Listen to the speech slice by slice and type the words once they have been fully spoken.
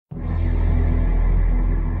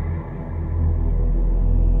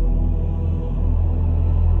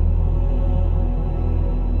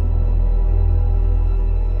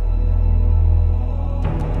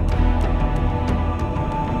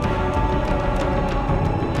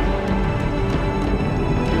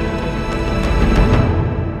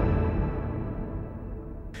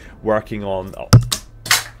working on... Oh,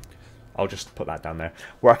 I'll just put that down there.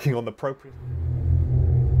 Working on the appropriate...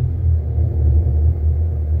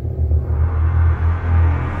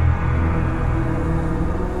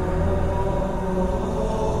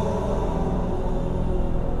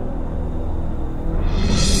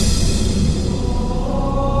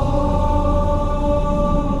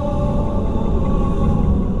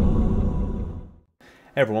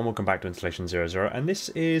 Hey everyone, welcome back to Installation 00, and this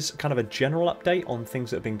is kind of a general update on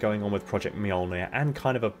things that have been going on with Project MJOLNIR and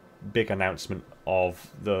kind of a big announcement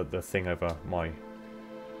of the thing over my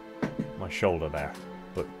shoulder there,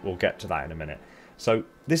 but we'll get to that in a minute. So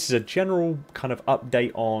this is a general kind of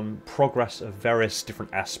update on progress of various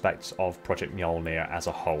different aspects of Project MJOLNIR as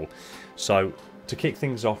a whole. So to kick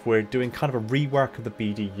things off, we're doing kind of a rework of the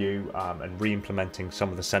BDU and re-implementing some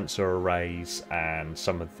of the sensor arrays and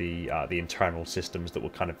some of the internal systems that were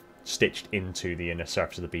kind of stitched into the inner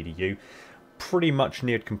surface of the BDU. Pretty much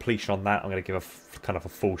neared completion on that. I'm going to give a kind of a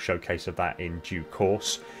full showcase of that in due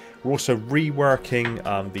course. We're also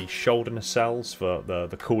reworking the shoulder nacelles for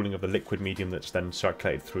the cooling of the liquid medium that's then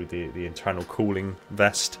circulated through the internal cooling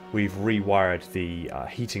vest. We've rewired the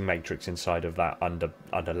heating matrix inside of that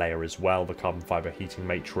under layer as well, the carbon fiber heating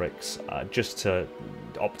matrix, just to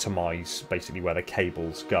optimize basically where the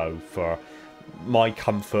cables go for my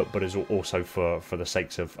comfort, but as also for the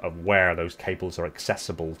sakes of where those cables are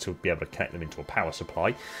accessible to be able to connect them into a power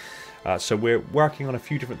supply. So we're working on a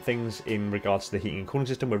few different things in regards to the heating and cooling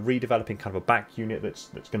system. We're redeveloping kind of a back unit that's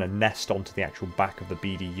going to nest onto the actual back of the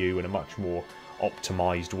BDU in a much more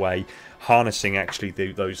optimized way, harnessing actually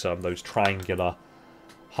those triangular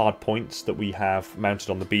hard points that we have mounted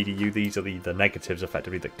on the BDU. These are the negatives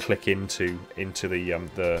effectively that click into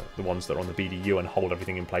the ones that are on the BDU and hold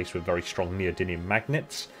everything in place with very strong neodymium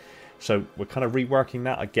magnets. So we're kind of reworking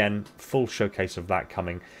that again, full showcase of that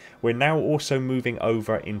coming. We're now also moving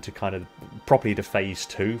over into kind of properly to phase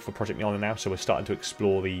 2 for Project MJOLNIR now, so we're starting to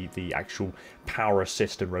explore the actual power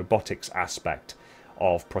assist and robotics aspect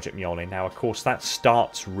of Project MJOLNIR. Now, of course, that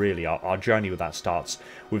starts really, our journey with that starts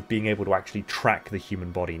with being able to actually track the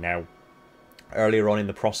human body. Now, earlier on in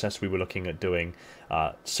the process, we were looking at doing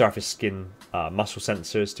surface skin muscle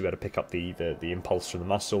sensors to be able to pick up the impulse from the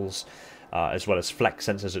muscles, as well as flex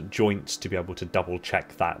sensors at joints to be able to double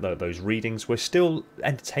check those readings. We're still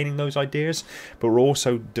entertaining those ideas, but we're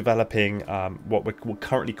also developing what we're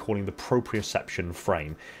currently calling the proprioception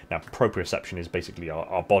frame. Now, proprioception is basically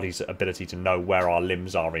our body's ability to know where our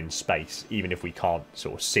limbs are in space, even if we can't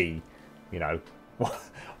sort of see, you know,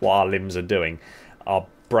 what our limbs are doing. Our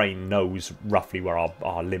brain knows roughly where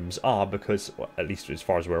our limbs are because, well, at least as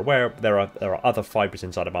far as we're aware, there are other fibers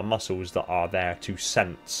inside of our muscles that are there to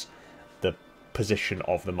sense the position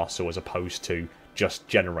of the muscle as opposed to just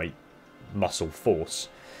generate muscle force.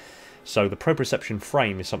 So the proprioception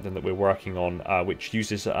frame is something that we're working on, which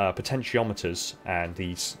uses potentiometers and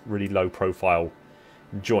these really low profile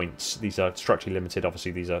joints. These are structurally limited,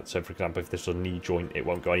 obviously. These are, so for example, if this was a knee joint, it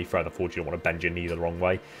won't go any further forward. You don't want to bend your knee the wrong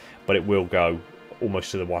way, but it will go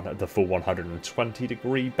almost to the full 120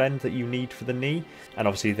 degree bend that you need for the knee. And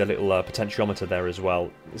obviously the little potentiometer there as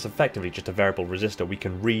well is effectively just a variable resistor. We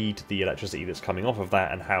can read the electricity that's coming off of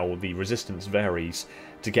that and how the resistance varies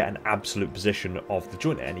to get an absolute position of the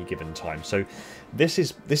joint at any given time. So this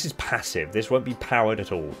is passive. This won't be powered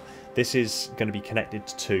at all. This is going to be connected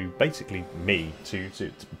to basically me, to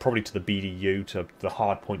probably to the BDU, to the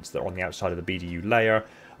hard points that are on the outside of the BDU layer,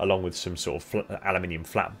 along with some sort of aluminium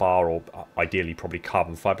flat bar, or ideally probably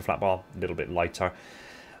carbon fiber flat bar, a little bit lighter,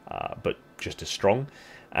 but just as strong.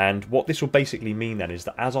 And what this will basically mean then is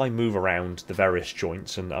that as I move around the various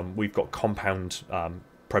joints, and we've got compound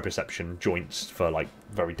proprioception joints for like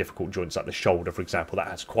very difficult joints like the shoulder, for example, that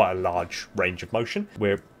has quite a large range of motion.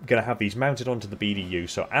 We're going to have these mounted onto the BDU,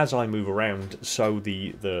 so as I move around, so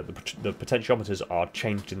the potentiometers are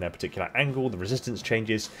changed in their particular angle, the resistance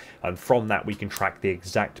changes, and from that we can track the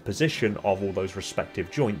exact position of all those respective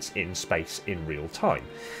joints in space in real time.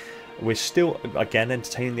 We're still, again,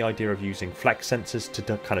 entertaining the idea of using flex sensors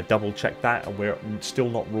to kind of double check that, and we're still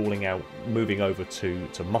not ruling out moving over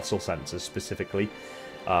to muscle sensors specifically,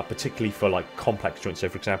 particularly for like complex joints. So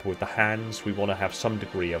for example, with the hands, we want to have some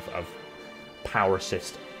degree of power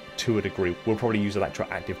assist to a degree. We'll probably use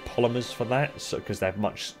electroactive polymers for that, so because they're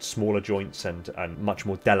much smaller joints and much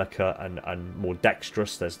more delicate and more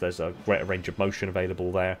dexterous. There's a greater range of motion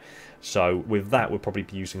available there. So with that, we'll probably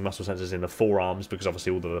be using muscle sensors in the forearms, because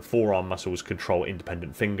obviously all the forearm muscles control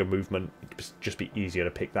independent finger movement. It'd just be easier to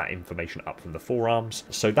pick that information up from the forearms.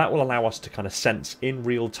 So that will allow us to kind of sense in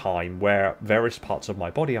real time where various parts of my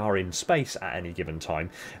body are in space at any given time,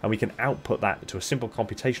 and we can output that to a simple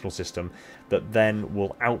computational system that then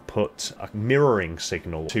will output put a mirroring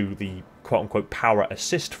signal to the quote-unquote power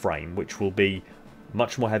assist frame, which will be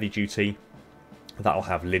much more heavy duty. That'll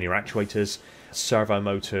have linear actuators, servo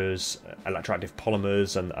motors, electroactive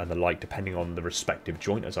polymers, and the like, depending on the respective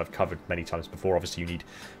joint, as I've covered many times before. Obviously, you need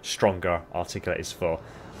stronger articulators for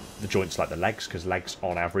the joints like the legs, because legs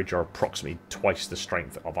on average are approximately twice the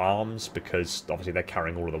strength of arms, because obviously they're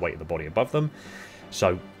carrying all of the weight of the body above them.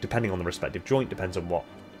 So depending on the respective joint, depends on what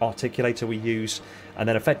articulator we use, and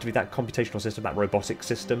then effectively that computational system, that robotic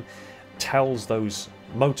system, tells those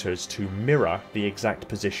motors to mirror the exact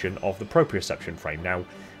position of the proprioception frame. Now,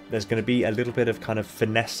 there's going to be a little bit of kind of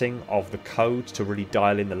finessing of the code to really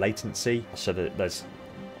dial in the latency, so that there's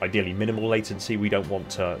ideally minimal latency. We don't want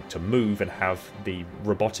to move and have the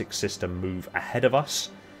robotic system move ahead of us,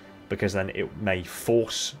 because then it may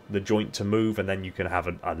force the joint to move, and then you can have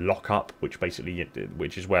a lock-up, which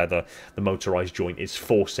is where the motorized joint is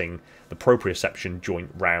forcing the proprioception joint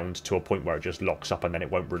round to a point where it just locks up and then it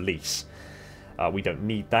won't release. We don't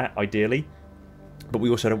need that, ideally, but we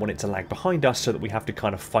also don't want it to lag behind us, so that we have to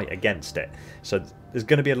kind of fight against it. So there's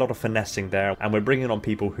going to be a lot of finessing there, and we're bringing on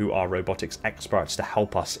people who are robotics experts to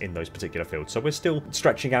help us in those particular fields. So we're still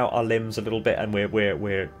stretching out our limbs a little bit, and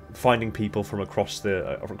we're finding people from across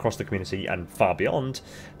the community and far beyond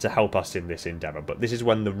to help us in this endeavor. But this is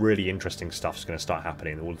when the really interesting stuff's going to start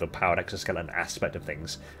happening. All the powered exoskeleton aspect of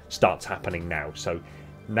things starts happening now. So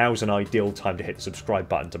now's an ideal time to hit the subscribe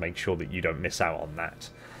button to make sure that you don't miss out on that.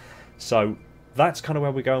 So that's kind of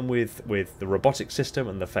where we're going with the robotic system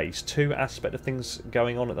and the phase 2 aspect of things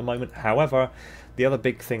going on at the moment. However, the other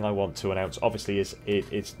big thing I want to announce, obviously, is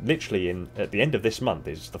it's literally at the end of this month.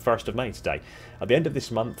 It's the 1st of May today. At the end of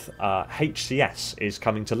this month, HCS is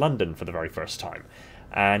coming to London for the very first time.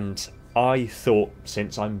 And I thought,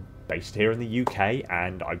 since I'm based here in the UK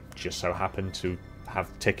and I just so happen to have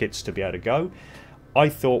tickets to be able to go, I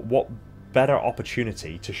thought, what better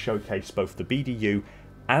opportunity to showcase both the BDU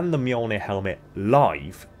and the MJOLNIR helmet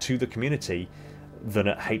live to the community than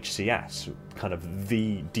at HCS, kind of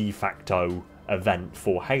the de facto event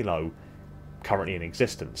for Halo currently in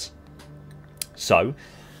existence. So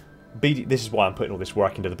this is why I'm putting all this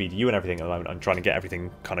work into the BDU and everything at the moment. I'm trying to get everything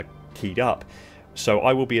kind of keyed up. So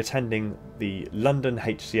I will be attending the London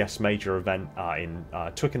HCS major event in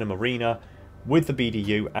Twickenham Arena with the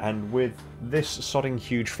BDU and with this sodding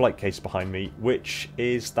huge flight case behind me, which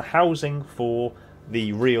is the housing for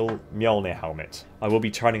the real MJOLNIR helmet. I will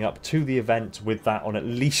be turning up to the event with that on at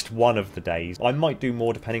least one of the days. I might do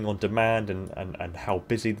more depending on demand and how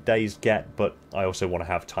busy the days get, but I also want to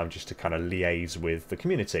have time just to kind of liaise with the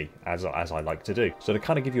community, as I like to do. So to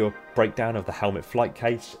kind of give you a breakdown of the helmet flight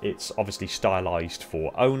case, it's obviously stylized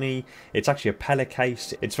for Oni. It's actually a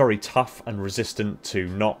Pelicase. It's very tough and resistant to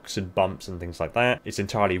knocks and bumps and things like that. It's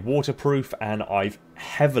entirely waterproof, and I've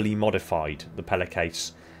heavily modified the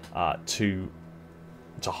Pelicase to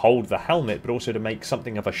hold the helmet, but also to make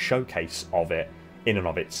something of a showcase of it in and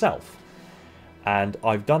of itself. And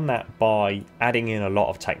I've done that by adding in a lot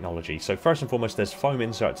of technology. So first and foremost, there's foam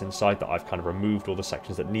inserts inside that I've kind of removed all the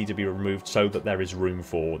sections that need to be removed, so that there is room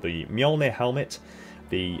for the MJOLNIR helmet,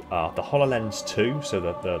 the HoloLens 2, so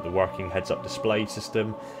that the working heads-up display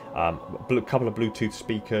system, a couple of Bluetooth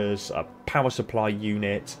speakers, a power supply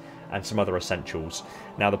unit, and some other essentials.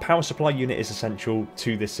 Now, the power supply unit is essential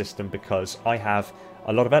to this system because I have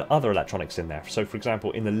a lot of other electronics in there. So, for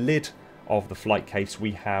example, in the lid of the flight case,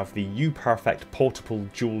 we have the UPerfect portable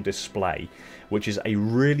dual display, which is a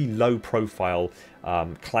really low-profile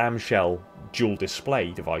clamshell dual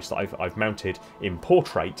display device that I've mounted in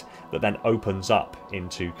portrait, that then opens up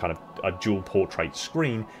into kind of a dual portrait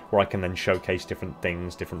screen where I can then showcase different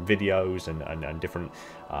things, different videos, and different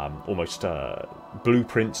almost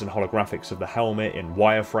blueprints and holographics of the helmet in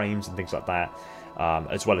wireframes and things like that.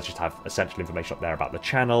 As well as just have essential information up there about the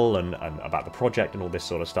channel and about the project and all this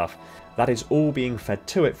sort of stuff. That is all being fed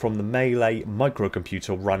to it from the Melee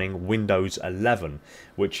microcomputer running Windows 11,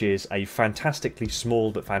 which is a fantastically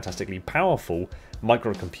small but fantastically powerful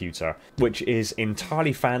microcomputer, which is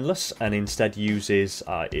entirely fanless and instead uses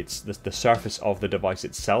the surface of the device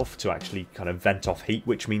itself to actually kind of vent off heat,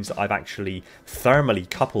 which means that I've actually thermally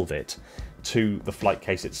coupled it to the flight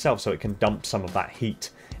case itself, so it can dump some of that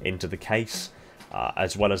heat into the case.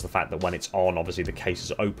 As well as the fact that when it's on, obviously the case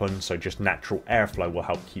is open, so just natural airflow will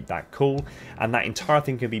help keep that cool. And that entire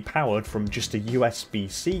thing can be powered from just a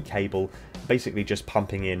USB-C cable, basically just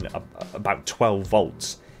pumping in about 12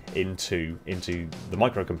 volts into the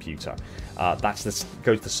microcomputer.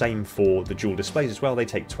 Goes the same for the dual displays as well. They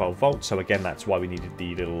take 12 volts, so again, that's why we needed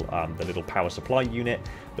the little power supply unit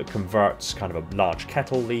that converts kind of a large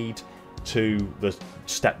kettle lead to the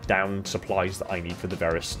step down supplies that I need for the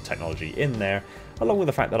various technology in there, along with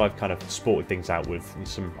the fact that I've kind of sported things out with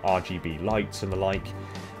some RGB lights and the like.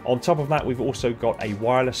 On top of that, we've also got a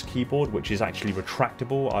wireless keyboard, which is actually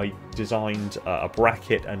retractable. I designed a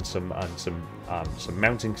bracket and some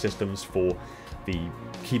mounting systems for the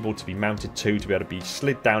keyboard to be mounted to be able to be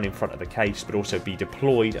slid down in front of the case, but also be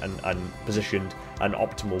deployed and positioned an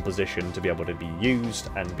optimal position to be able to be used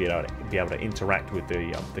and be able to interact with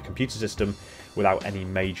the computer system without any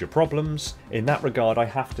major problems. In that regard, I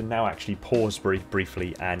have to now actually pause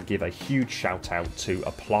briefly and give a huge shout out to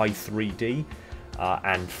Apply 3D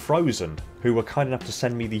and Frozen, who were kind enough to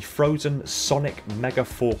send me the Frozen Sonic Mega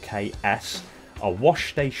 4K S, a wash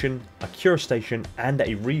station, a cure station, and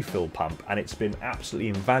a refill pump, and it's been absolutely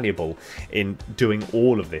invaluable in doing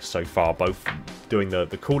all of this so far, both doing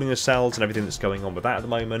the cooling of cells and everything that's going on with that at the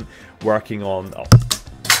moment, working on...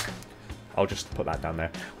 I'll just put that down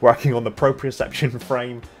there. Working on the proprioception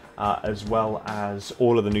frame, as well as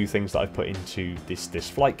all of the new things that I've put into this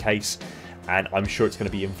flight case, and I'm sure it's going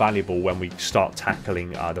to be invaluable when we start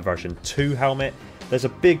tackling the version 2 helmet. There's a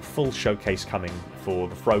big full showcase coming for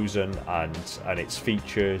the Frozen and its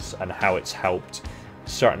features and how it's helped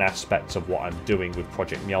certain aspects of what I'm doing with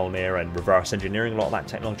Project Mjolnir and reverse engineering a lot of that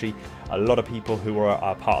technology. A lot of people who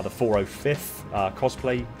are part of the 405th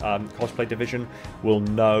cosplay division will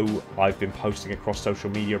know I've been posting across social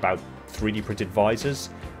media about 3D printed visors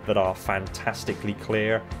that are fantastically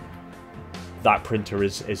clear. That printer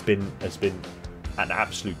has been an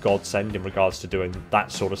absolute godsend in regards to doing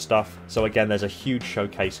that sort of stuff. So again, there's a huge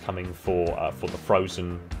showcase coming for the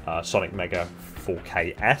Frozen Sonic Mega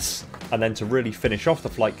 4K S. And then to really finish off the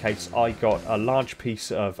flight case, I got a large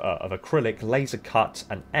piece of acrylic laser cut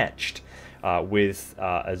and etched with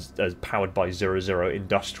as powered by 00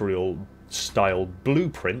 industrial style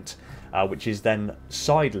blueprint, which is then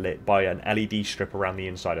side lit by an LED strip around the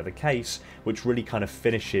inside of the case, which really kind of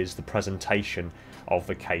finishes the presentation of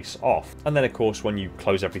the case off. And then of course, when you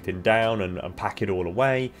close everything down and pack it all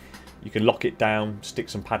away, you can lock it down, stick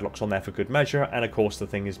some padlocks on there for good measure, and of course the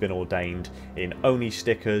thing has been ordained in ONI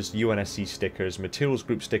stickers, UNSC stickers, Materials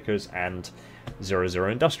Group stickers, and 00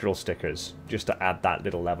 Industrial stickers, just to add that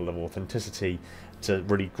little level of authenticity to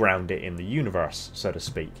really ground it in the universe, so to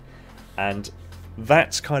speak. And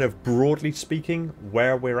that's kind of, broadly speaking,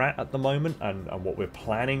 where we're at the moment and what we're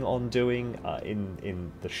planning on doing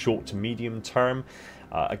in the short to medium term.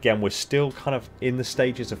 Again, we're still kind of in the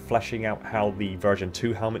stages of fleshing out how the version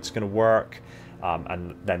 2 helmet's going to work,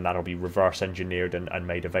 and then that'll be reverse engineered and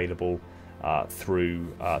made available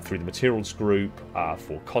through the Materials Group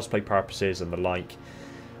for cosplay purposes and the like.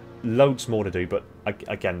 Loads more to do, but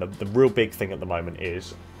again, the real big thing at the moment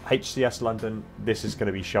is HCS London. This is going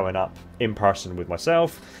to be showing up in person with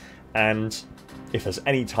myself, and if there's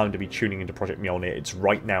any time to be tuning into Project Mjolnir, it's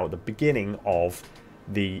right now at the beginning of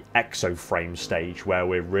the exoframe stage, where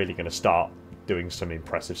we're really going to start doing some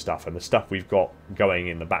impressive stuff. And the stuff we've got going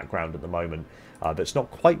in the background at the moment that's not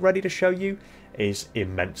quite ready to show you is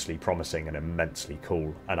immensely promising and immensely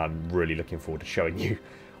cool, and I'm really looking forward to showing you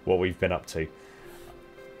what we've been up to.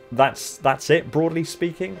 That's it, broadly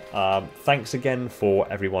speaking. Thanks again for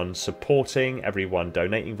everyone supporting, everyone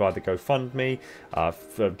donating via the GoFundMe,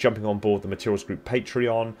 for jumping on board the Materials Group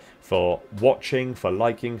Patreon, for watching, for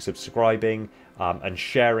liking, subscribing, and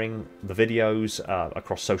sharing the videos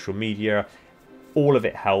across social media. All of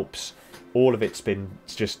it helps. All of it's been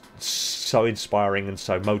just so inspiring and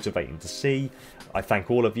so motivating to see. I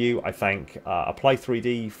thank all of you. I thank Apply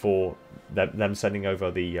 3D for them sending over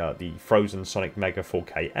the Frozen Sonic Mega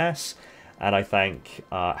 4K S, and I thank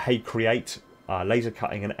Hey Create laser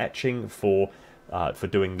cutting and etching for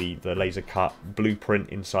doing the laser cut blueprint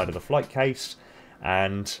inside of the flight case,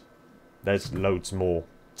 and there's loads more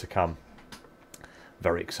to come.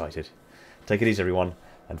 Very excited. Take it easy, everyone,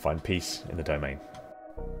 and find peace in the domain.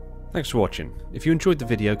 Thanks for watching. If you enjoyed the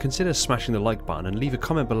video, consider smashing the like button and leave a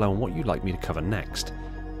comment below on what you'd like me to cover next.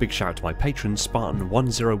 Big shout out to my patrons,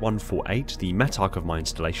 Spartan10148, the Metarch of my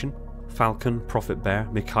installation, Falcon, Prophet Bear,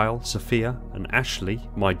 Mikhail, Sophia, and Ashley,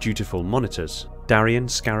 my dutiful monitors, Darian,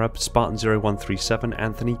 Scarab, Spartan0137,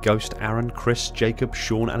 Anthony, Ghost, Aaron, Chris, Jacob,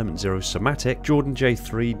 Sean, Element Zero, Somatic, Jordan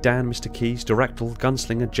J3, Dan, Mr. Keys, Directal,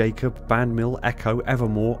 Gunslinger, Jacob, Bandmill, Echo,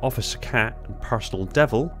 Evermore, Officer Cat, and Personal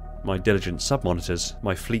Devil, my diligent sub-monitors,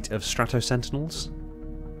 my fleet of Strato Sentinels,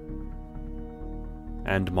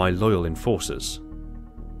 and my loyal enforcers.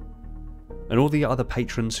 And all the other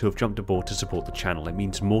patrons who have jumped aboard to support the channel. It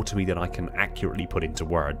means more to me than I can accurately put into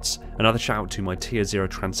words. Another shout out to my Tier 0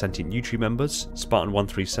 Transcendent YouTube members,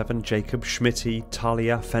 Spartan137, Jacob, Schmitty,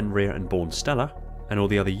 Talia, Fenrir and Born Stella, and all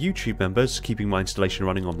the other YouTube members keeping my installation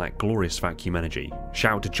running on that glorious vacuum energy.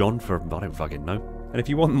 Shout out to John for I don't fucking know. And if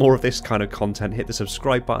you want more of this kind of content, hit the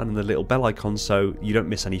subscribe button and the little bell icon so you don't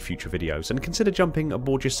miss any future videos, and consider jumping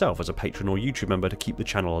aboard yourself as a patron or YouTube member to keep the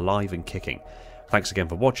channel alive and kicking. Thanks again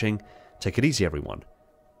for watching, take it easy everyone,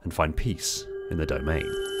 and find peace in the domain.